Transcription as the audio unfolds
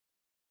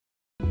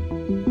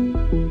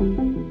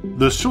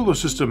The solar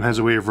system has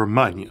a way of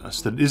reminding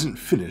us that it isn't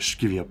finished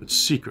giving up its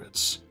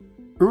secrets.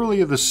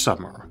 Earlier this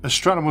summer,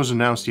 astronomers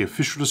announced the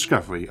official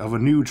discovery of a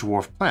new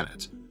dwarf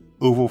planet,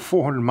 over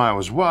 400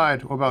 miles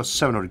wide or about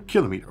 700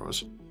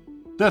 kilometers.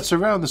 That's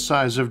around the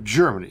size of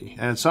Germany,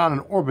 and it's on an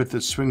orbit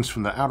that swings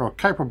from the outer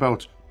Kuiper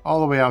belt all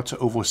the way out to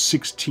over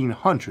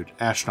 1,600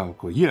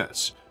 astronomical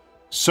units.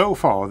 So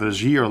far,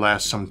 this year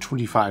lasts some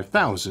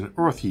 25,000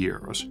 Earth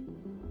years.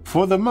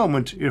 For the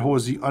moment, it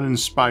holds the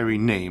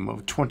uninspiring name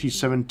of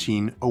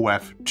 2017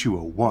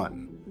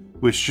 OF201,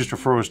 which just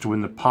refers to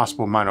when the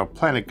possible minor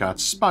planet got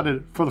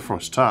spotted for the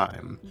first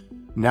time.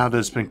 Now that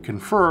it's been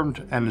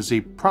confirmed and is a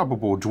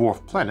probable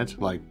dwarf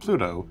planet like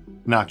Pluto,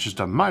 not just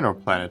a minor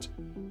planet,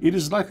 it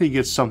is likely to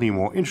get something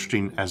more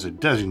interesting as a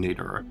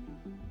designator.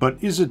 But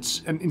is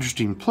it an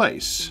interesting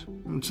place?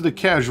 To the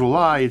casual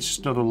eye, it's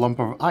just another lump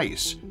of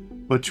ice,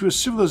 but to a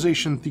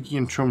civilization thinking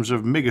in terms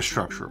of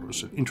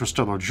megastructures and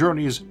interstellar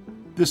journeys,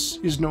 this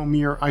is no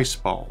mere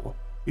iceball.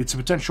 It's a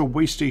potential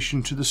way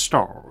station to the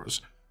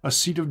stars, a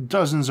seat of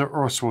dozens of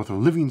Earth's worth of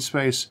living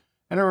space,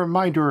 and a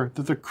reminder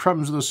that the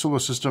crumbs of the solar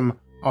system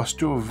are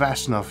still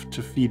vast enough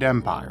to feed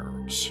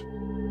empires.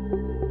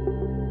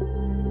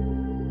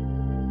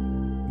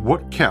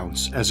 What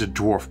counts as a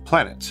dwarf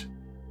planet?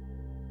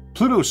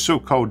 Pluto's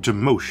so-called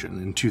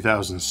demotion in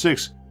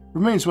 2006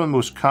 remains one of the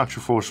most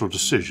controversial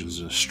decisions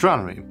in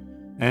astronomy,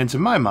 and to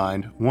my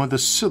mind, one of the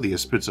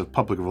silliest bits of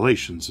public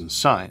relations in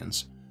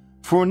science.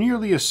 For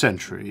nearly a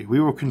century,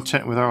 we were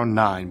content with our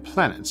 9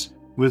 planets,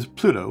 with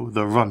Pluto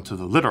the runt of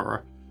the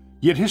litter,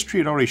 yet history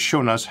had already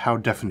shown us how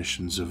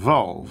definitions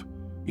evolve.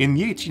 In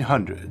the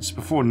 1800s,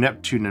 before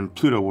Neptune and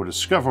Pluto were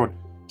discovered,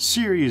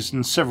 Ceres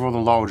and several of the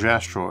large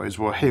asteroids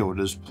were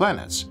hailed as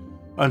planets,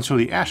 until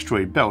the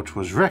asteroid belt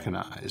was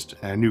recognized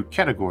and a new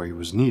category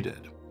was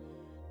needed.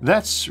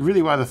 That's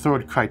really why the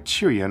third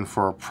criterion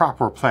for a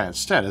proper planet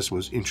status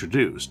was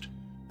introduced,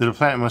 that a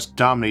planet must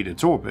dominate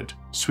its orbit,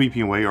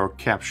 sweeping away or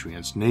capturing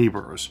its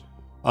neighbors.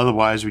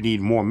 Otherwise, we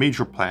need more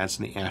major planets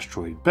in the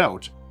asteroid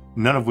belt,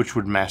 none of which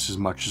would mass as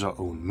much as our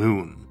own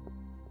moon.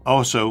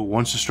 Also,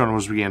 once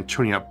astronomers began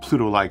turning up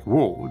Pluto-like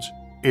worlds,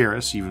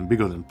 Eris even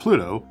bigger than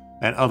Pluto,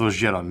 and others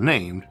yet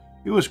unnamed,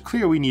 it was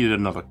clear we needed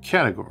another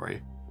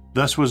category.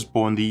 Thus was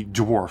born the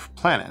dwarf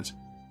planet.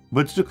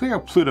 But to declare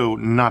Pluto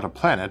not a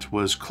planet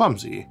was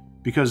clumsy,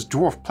 because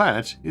dwarf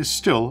planet is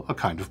still a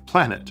kind of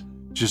planet,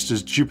 just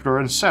as Jupiter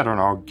and Saturn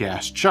are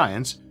gas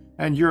giants,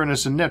 and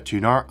Uranus and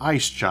Neptune are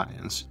ice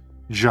giants.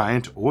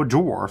 Giant or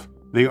dwarf,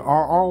 they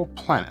are all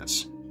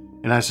planets,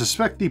 and I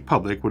suspect the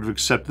public would have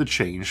accepted the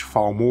change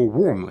far more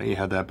warmly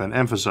had that been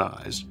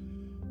emphasized.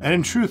 And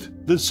in truth,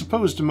 the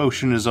supposed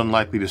demotion is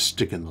unlikely to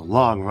stick in the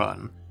long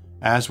run.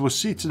 As we'll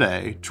see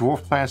today,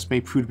 dwarf planets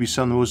may prove to be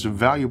some of the most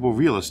valuable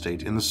real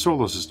estate in the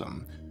solar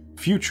system,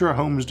 future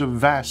homes to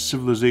vast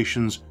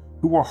civilizations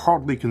who will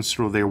hardly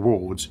consider their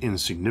worlds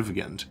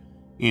insignificant.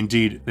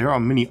 Indeed, there are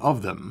many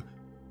of them.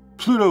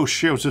 Pluto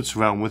shares its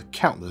realm with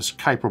countless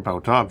Kuiper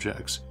belt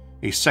objects,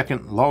 a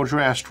second larger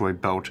asteroid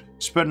belt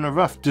spread in a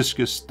rough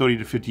discus 30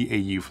 to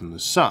 50 AU from the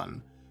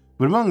Sun,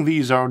 but among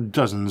these are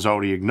dozens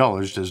already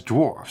acknowledged as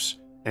dwarfs: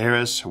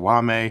 Eris,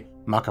 Wame,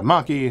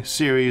 Makemake,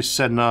 Ceres,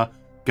 Sedna,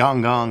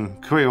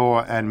 Gangan,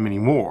 Creor, and many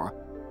more,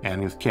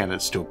 and with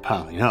candidates still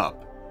piling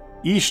up.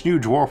 Each new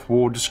dwarf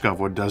world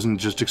discovered doesn't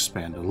just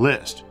expand the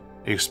list,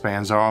 it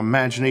expands our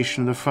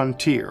imagination of the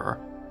frontier,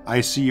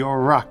 icy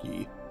or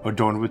rocky,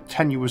 adorned with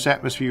tenuous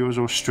atmospheres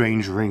or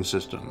strange ring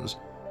systems.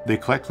 They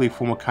collectively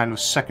form a kind of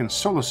second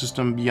solar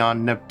system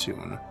beyond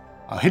Neptune,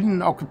 a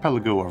hidden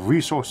archipelago of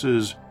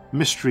resources,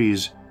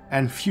 mysteries,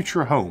 and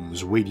future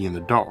homes waiting in the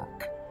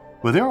dark.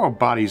 But there are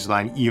bodies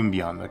lying even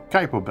beyond the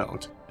Kuiper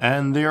belt,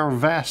 and their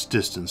vast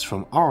distance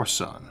from our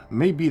Sun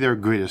may be their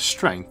greatest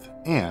strength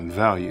and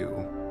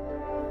value.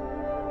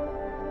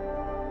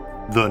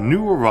 The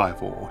New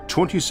Arrival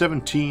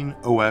 2017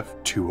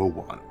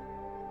 OF201.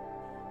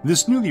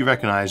 This newly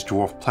recognized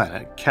dwarf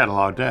planet,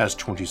 cataloged as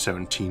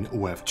 2017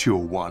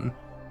 OF201,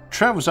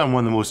 travels on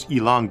one of the most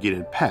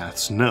elongated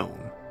paths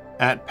known.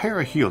 At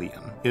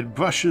perihelion, it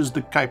brushes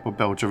the Kuiper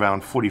belt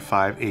around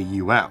 45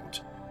 AU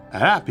out.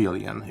 At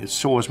aphelion, it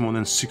soars more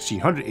than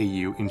 1600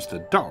 AU into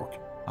the dark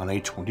on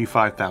a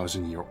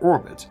 25,000-year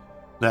orbit.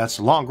 That's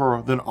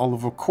longer than all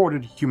of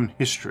recorded human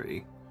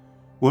history.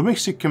 What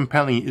makes it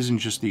compelling isn't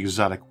just the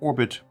exotic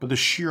orbit, but the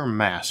sheer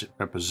mass it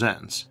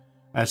represents.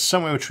 At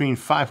somewhere between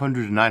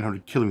 500 and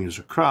 900 kilometers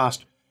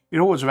across, it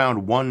holds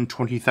around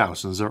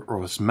 1/20,000th of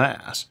Earth's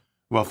mass,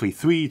 roughly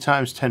 3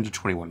 times 10 to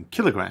 21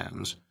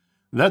 kilograms.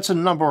 That's a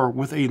number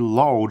with a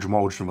large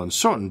margin of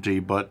uncertainty,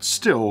 but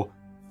still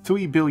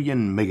 3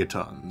 billion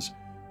megatons.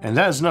 And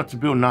that is enough to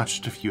build not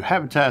just a few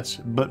habitats,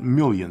 but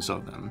millions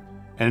of them.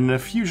 And in a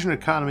fusion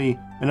economy,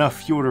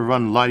 enough fuel to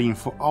run lighting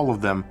for all of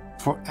them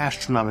for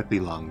astronomically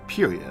long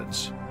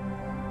periods.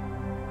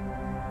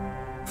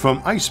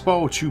 From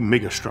Iceball to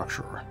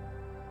Megastructure.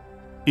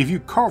 If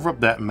you carve up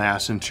that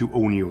mass into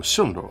O'Neill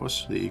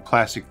cylinders, the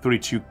classic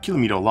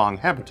 32-kilometer long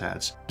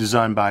habitats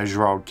designed by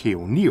Gerard K.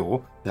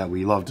 O'Neill that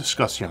we love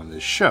discussing on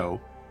this show,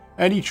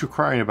 and each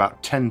requiring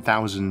about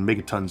 10,000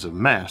 megatons of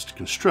mass to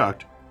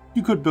construct,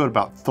 you could build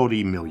about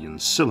 30 million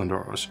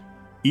cylinders.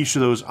 Each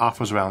of those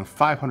offers around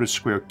 500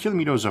 square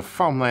kilometers of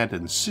farmland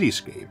and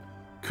cityscape,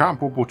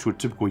 comparable to a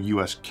typical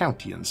US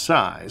county in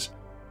size.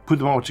 Put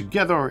them all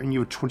together and you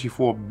have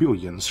 24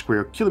 billion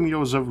square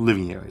kilometers of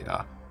living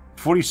area,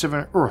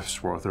 47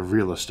 Earths worth of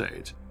real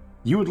estate.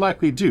 You would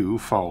likely do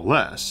far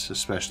less,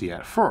 especially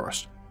at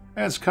first,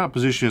 as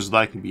composition is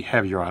likely to be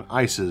heavier on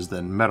ices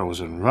than metals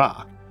and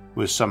rock,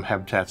 with some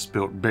habitats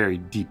built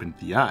buried deep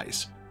into the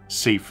ice,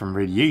 safe from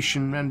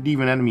radiation and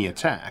even enemy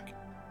attack.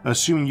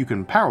 Assuming you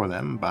can power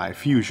them by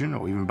fusion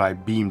or even by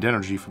beamed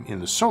energy from in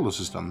the solar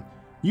system,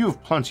 you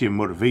have plenty of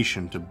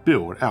motivation to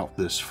build out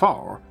this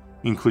far,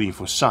 including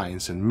for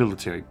science and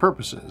military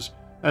purposes,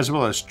 as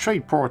well as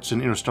trade ports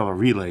and interstellar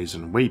relays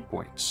and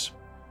waypoints.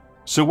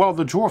 So while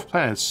the dwarf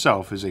planet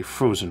itself is a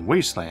frozen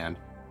wasteland,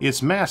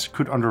 its mass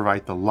could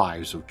underwrite the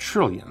lives of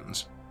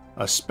trillions.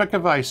 A speck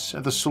of ice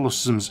at the solar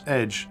system's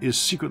edge is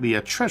secretly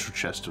a treasure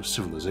chest of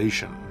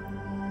civilization.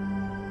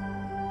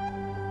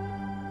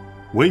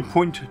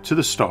 Waypoint to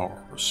the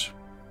stars.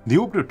 The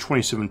orbit of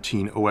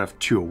 2017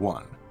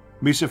 OF-201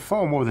 makes it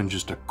far more than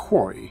just a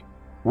quarry.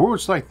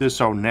 Worlds like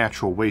this are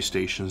natural way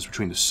stations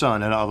between the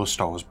Sun and other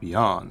stars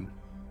beyond.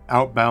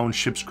 Outbound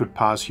ships could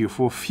pause here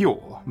for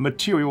fuel,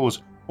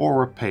 materials,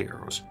 or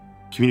repairs.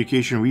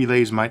 Communication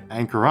relays might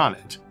anchor on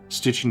it,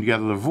 stitching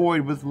together the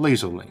void with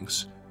laser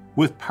links.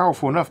 With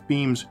powerful enough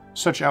beams,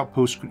 such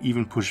outposts could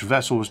even push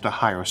vessels to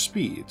higher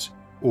speeds,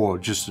 or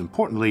just as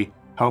importantly,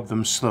 help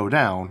them slow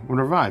down when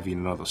arriving in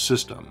another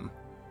system.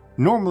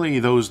 Normally,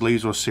 those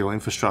laser sail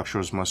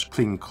infrastructures must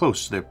cling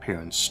close to their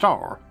parent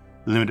star,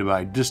 limited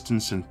by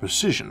distance and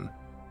precision,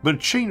 but a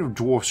chain of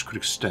dwarfs could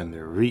extend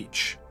their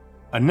reach.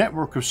 A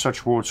network of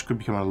such worlds could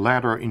become a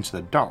ladder into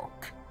the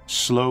dark,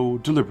 slow,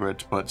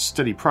 deliberate, but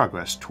steady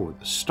progress toward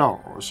the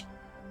stars.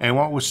 And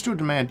while it would still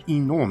demand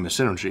enormous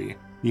energy,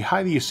 the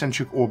highly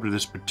eccentric orbit of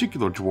this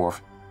particular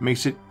dwarf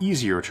makes it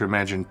easier to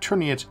imagine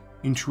turning it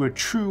into a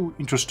true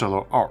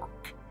interstellar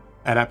arc.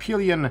 At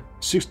aphelion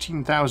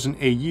 16,000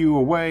 AU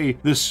away,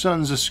 the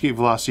Sun's escape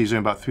velocity is only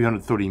about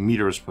 330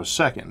 meters per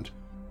second,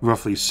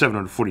 roughly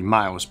 740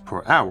 miles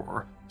per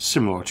hour,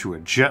 similar to a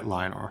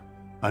jetliner.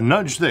 A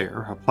nudge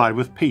there, applied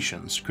with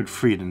patience, could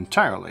free it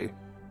entirely,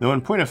 though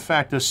in point of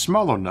fact a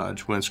smaller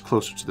nudge when it's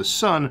closer to the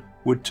Sun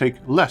would take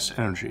less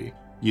energy,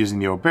 using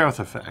the Oberth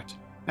effect,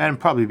 and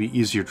probably be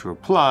easier to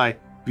apply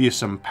via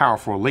some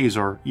powerful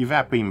laser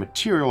evaporating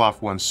material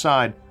off one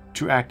side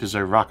to act as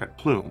a rocket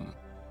plume.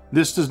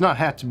 This does not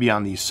have to be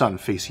on the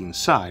Sun-facing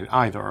side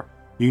either.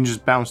 You can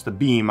just bounce the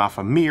beam off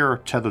a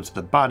mirror tethered to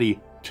the body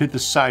to hit the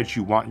side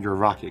you want your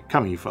rocket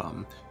coming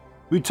from.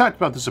 We talked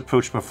about this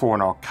approach before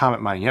in our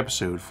comet mining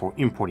episode for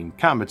importing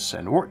comets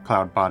and Oort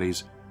cloud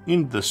bodies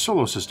into the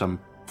solar system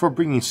for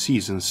bringing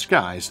seas and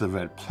skies to the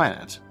red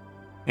planet.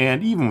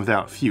 And even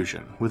without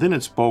fusion, within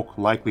its bulk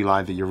likely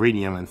lie the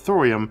uranium and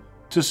thorium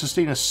to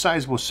sustain a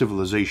sizable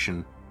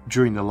civilization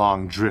during the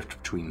long drift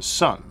between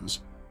suns.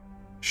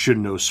 Should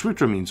no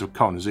swifter means of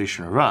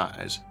colonization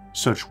arise,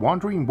 such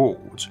wandering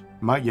worlds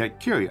might yet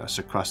carry us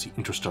across the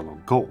interstellar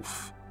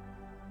gulf.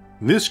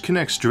 This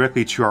connects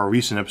directly to our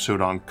recent episode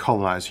on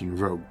colonizing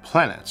rogue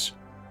planets.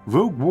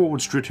 Rogue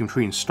worlds drifting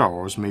between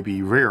stars may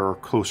be rarer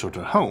closer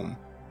to home,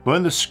 but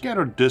in the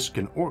scattered disk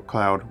and Oort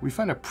cloud we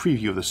find a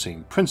preview of the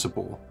same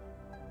principle.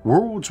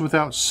 Worlds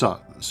without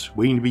suns,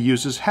 waiting to be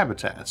used as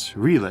habitats,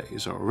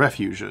 relays, or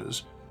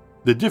refuges.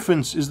 The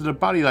difference is that a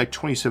body like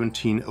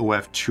 2017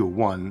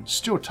 OF-201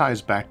 still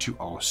ties back to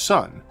our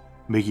Sun,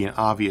 making an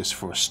obvious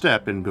first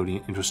step in building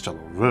an interstellar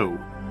road.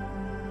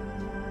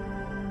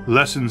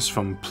 Lessons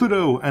from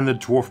Pluto and the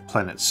dwarf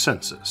planet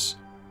Census.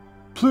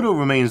 Pluto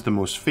remains the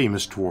most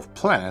famous dwarf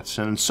planet,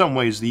 and in some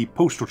ways the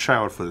poster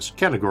child for this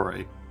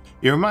category.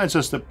 It reminds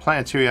us that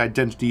planetary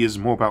identity is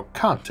more about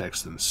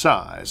context than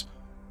size.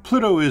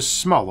 Pluto is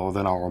smaller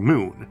than our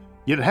moon,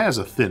 yet it has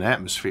a thin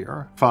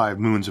atmosphere, 5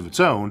 moons of its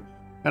own,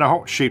 and a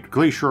heart-shaped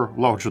glacier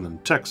larger than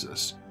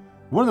Texas.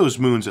 One of those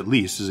moons at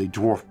least is a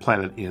dwarf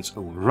planet in its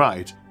own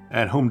right,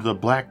 and home to the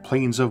Black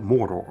Plains of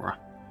Mordor.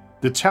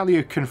 The tally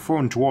of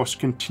confirmed dwarfs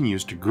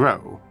continues to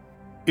grow.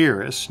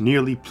 Eris,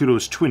 nearly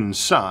Pluto's twin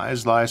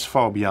size, lies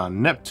far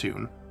beyond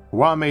Neptune.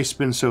 Wa may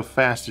spin so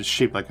fast it's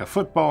shaped like a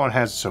football and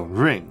has its own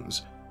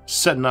rings.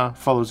 Sedna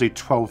follows a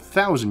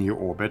 12,000-year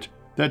orbit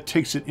that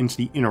takes it into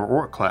the inner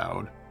Oort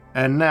cloud.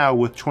 And now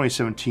with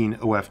 2017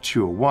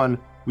 OF-201,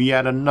 we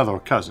add another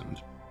cousin,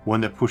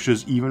 one that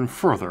pushes even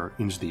further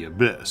into the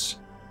abyss.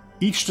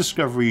 Each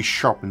discovery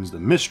sharpens the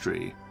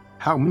mystery.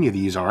 How many of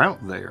these are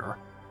out there?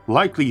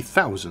 Likely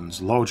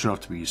thousands large enough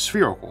to be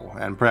spherical,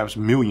 and perhaps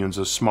millions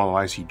of smaller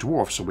icy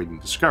dwarfs awaiting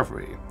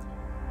discovery.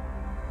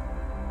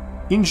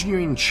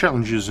 Engineering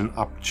challenges and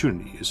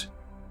opportunities.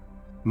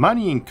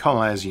 Mining and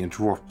colonizing a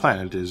dwarf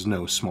planet is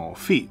no small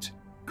feat.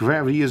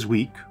 Gravity is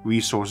weak,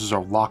 resources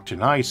are locked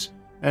in ice,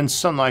 and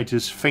sunlight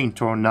is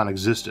faint or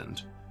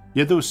non-existent.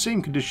 Yet those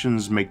same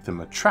conditions make them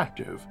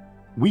attractive.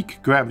 Weak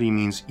gravity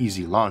means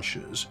easy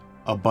launches.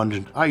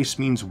 Abundant ice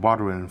means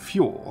water and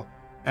fuel.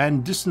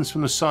 and distance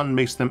from the sun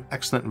makes them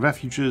excellent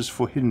refuges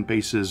for hidden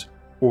bases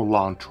or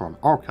long-term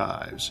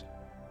archives.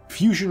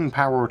 Fusion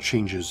power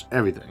changes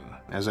everything.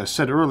 As I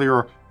said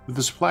earlier, with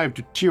the supply of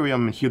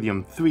deuterium and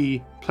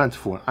helium-3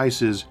 plentiful in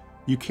ices,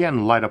 you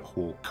can light up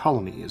whole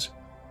colonies.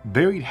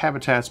 Buried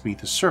habitats beneath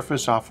the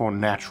surface offer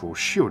natural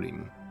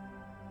shielding.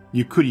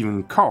 You could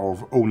even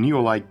carve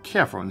O'Neill-like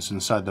caverns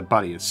inside the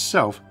body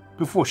itself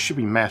before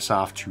shipping mass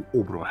off to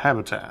orbital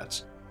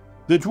habitats.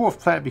 The dwarf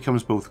planet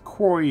becomes both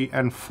quarry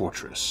and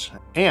fortress,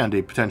 and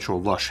a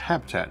potential lush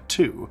habitat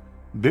too.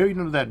 Buried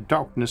under that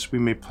darkness, we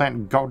may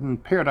plant garden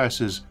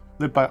paradises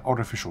lit by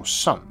artificial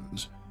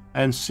suns,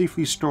 and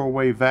safely store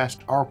away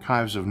vast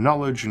archives of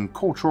knowledge and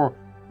culture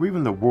where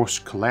even the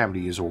worst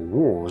calamities or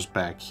wars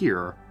back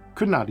here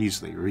could not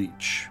easily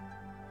reach.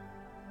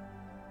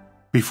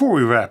 Before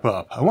we wrap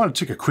up, I want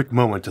to take a quick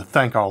moment to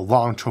thank our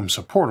long-term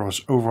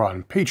supporters over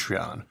on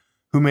Patreon,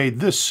 who made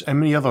this and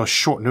many other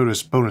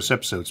short-notice bonus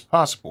episodes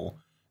possible,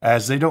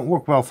 as they don't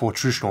work well for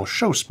traditional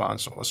show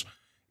sponsors.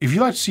 If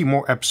you'd like to see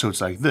more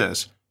episodes like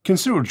this,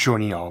 consider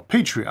joining our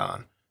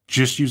Patreon.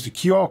 Just use the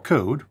QR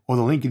code or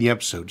the link in the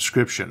episode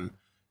description.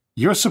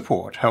 Your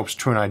support helps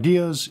turn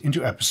ideas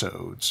into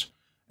episodes.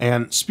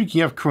 And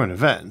speaking of current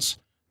events,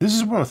 this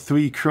is one of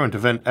 3 current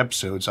event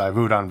episodes I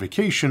wrote on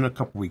vacation a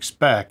couple weeks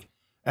back,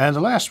 and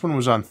the last one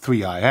was on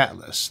 3I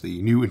Atlas,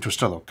 the new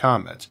interstellar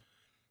comet.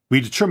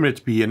 We determined it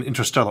to be an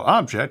interstellar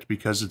object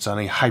because it's on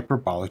a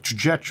hyperbolic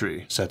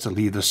trajectory set to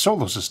leave the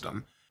solar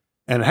system,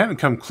 and it hadn't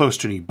come close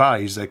to any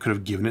bodies that could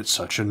have given it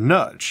such a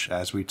nudge,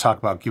 as we talk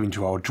about giving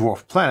to our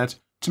dwarf planet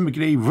to make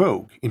it a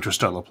rogue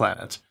interstellar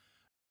planet.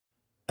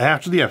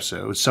 After the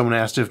episode, someone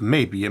asked if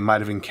maybe it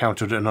might have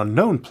encountered an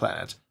unknown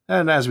planet,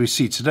 and as we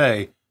see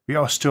today, we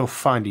are still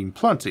finding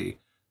plenty,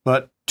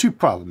 but 2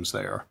 problems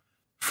there.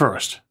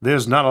 First,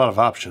 there's not a lot of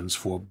options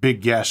for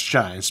big gas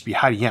giants to be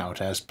hiding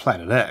out as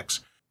Planet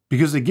X,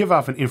 because they give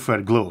off an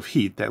infrared glow of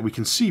heat that we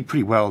can see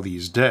pretty well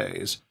these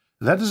days.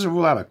 That doesn't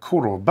rule out a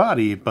corridor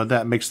body, but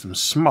that makes them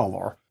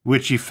smaller,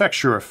 which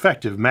affects your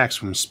effective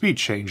maximum speed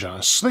change on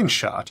a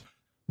slingshot,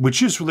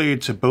 which is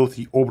related to both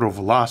the orbital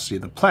velocity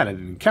of the planet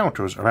it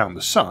encounters around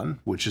the sun,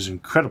 which is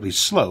incredibly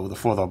slow the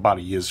further a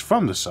body is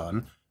from the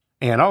sun,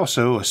 and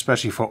also,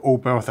 especially for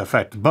open Earth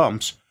effect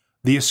bumps,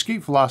 the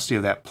escape velocity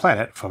of that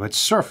planet from its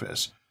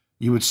surface.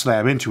 You would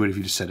slam into it if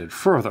you descended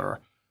further.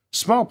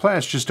 Small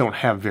planets just don't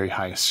have very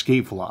high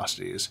escape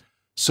velocities,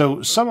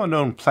 so some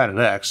unknown Planet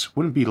X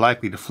wouldn't be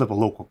likely to flip a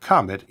local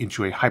comet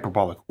into a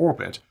hyperbolic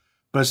orbit,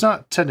 but it's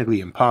not technically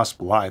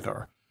impossible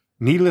either.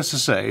 Needless to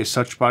say,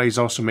 such bodies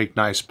also make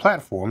nice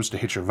platforms to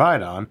hitch a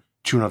ride on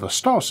to another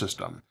star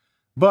system,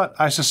 but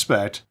I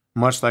suspect,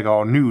 much like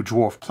our new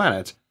dwarf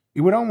planet,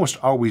 it would almost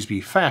always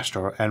be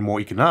faster and more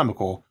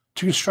economical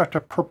to construct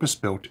a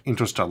purpose-built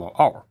interstellar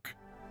arc.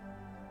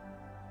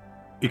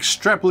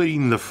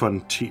 Extrapolating the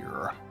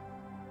Frontier.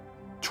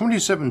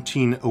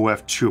 2017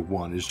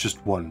 OF-201 is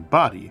just one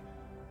body,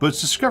 but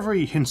its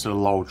discovery hints at a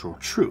larger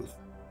truth.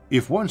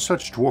 If one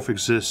such dwarf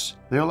exists,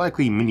 there are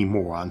likely many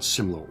more on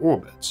similar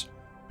orbits.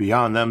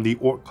 Beyond them, the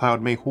Oort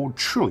cloud may hold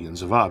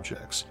trillions of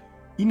objects.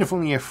 Even if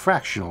only a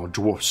fraction are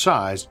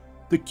dwarf-sized,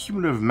 the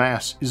cumulative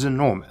mass is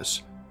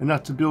enormous,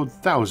 enough to build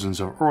thousands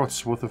of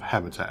Earths worth of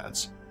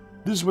habitats.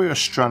 This is where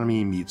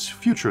astronomy meets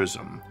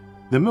futurism.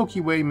 The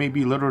Milky Way may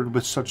be littered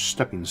with such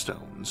stepping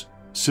stones.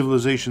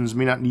 Civilizations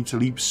may not need to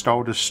leap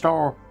star to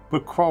star,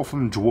 but crawl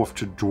from dwarf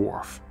to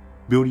dwarf,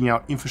 building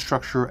out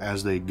infrastructure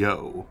as they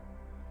go.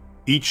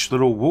 Each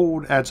little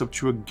world adds up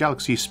to a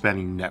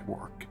galaxy-spanning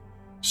network.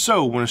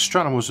 So, when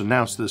astronomers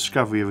announce the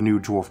discovery of a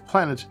new dwarf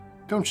planet,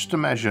 don't just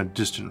imagine a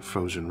distant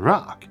frozen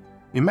rock.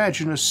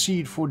 Imagine a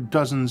seed for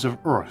dozens of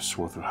Earths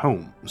worth of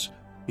homes.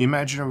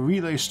 Imagine a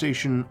relay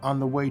station on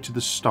the way to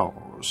the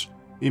stars.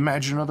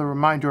 Imagine another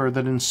reminder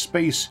that in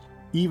space,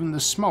 even the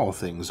small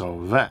things are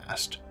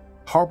vast.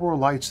 Harbor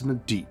lights in the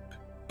deep,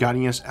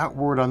 guiding us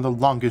outward on the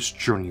longest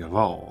journey of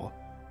all.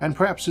 And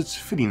perhaps it's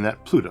fitting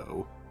that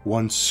Pluto,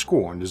 once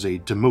scorned as a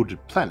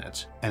demoted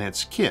planet, and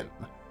its kin,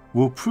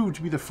 will prove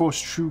to be the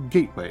first true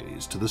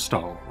gateways to the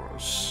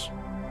stars.